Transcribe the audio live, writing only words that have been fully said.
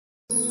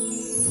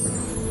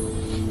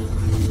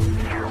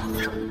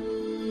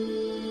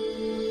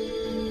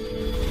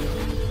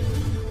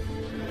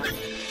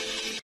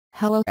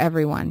Hello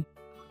everyone.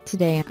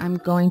 Today I'm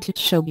going to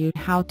show you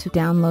how to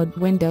download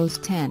Windows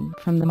 10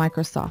 from the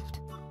Microsoft.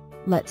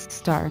 Let's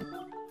start.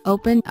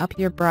 Open up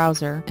your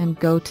browser and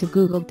go to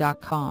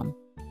google.com.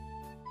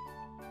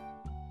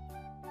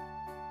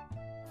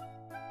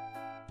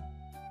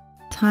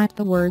 Type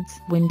the words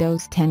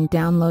Windows 10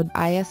 Download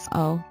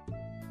ISO.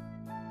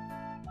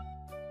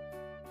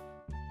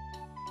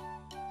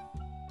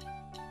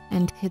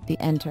 And hit the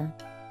enter.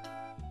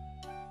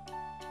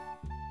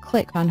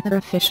 Click on the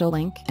official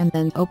link and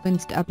then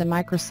opens up the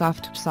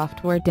Microsoft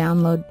software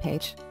download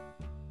page.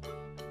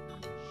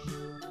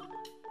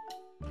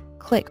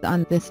 Click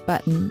on this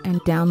button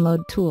and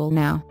download tool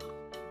now.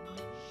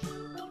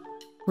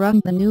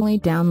 Run the newly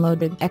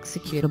downloaded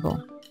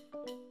executable.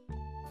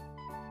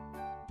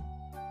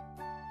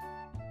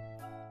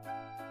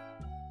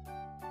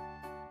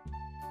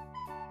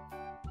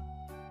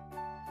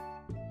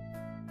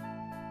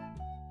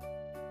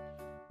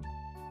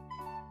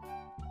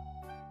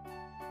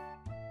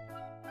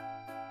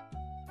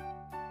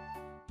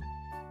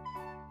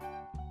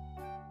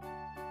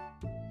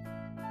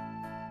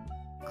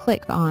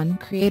 Click on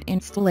Create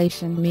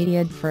Installation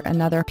Media for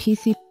another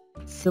PC.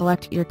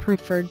 Select your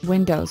preferred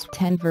Windows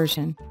 10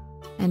 version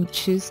and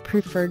choose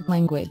Preferred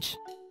Language.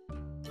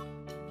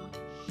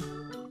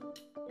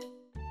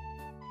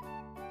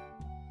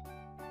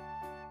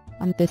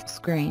 On this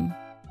screen,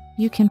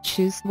 you can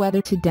choose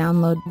whether to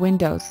download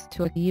Windows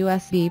to a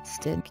USB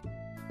stick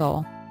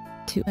or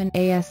to an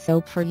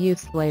ASO for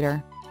use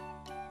later.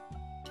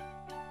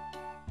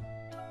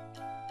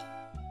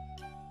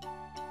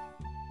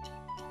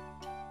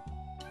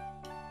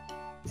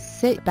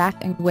 Sit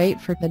back and wait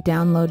for the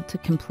download to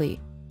complete,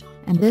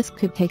 and this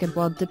could take a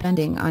while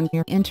depending on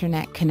your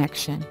internet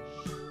connection.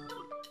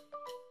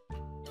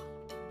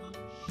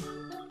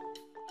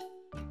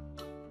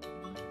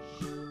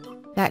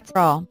 That's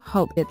all.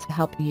 Hope it's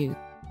helped you.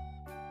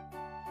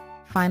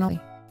 Finally,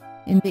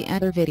 in the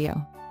other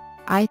video,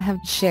 I have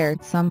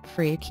shared some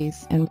free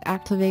keys and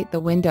activate the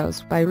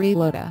Windows by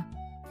Reloader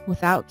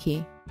without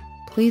key.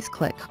 Please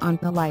click on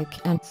the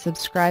like and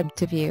subscribe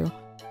to view.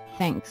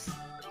 Thanks.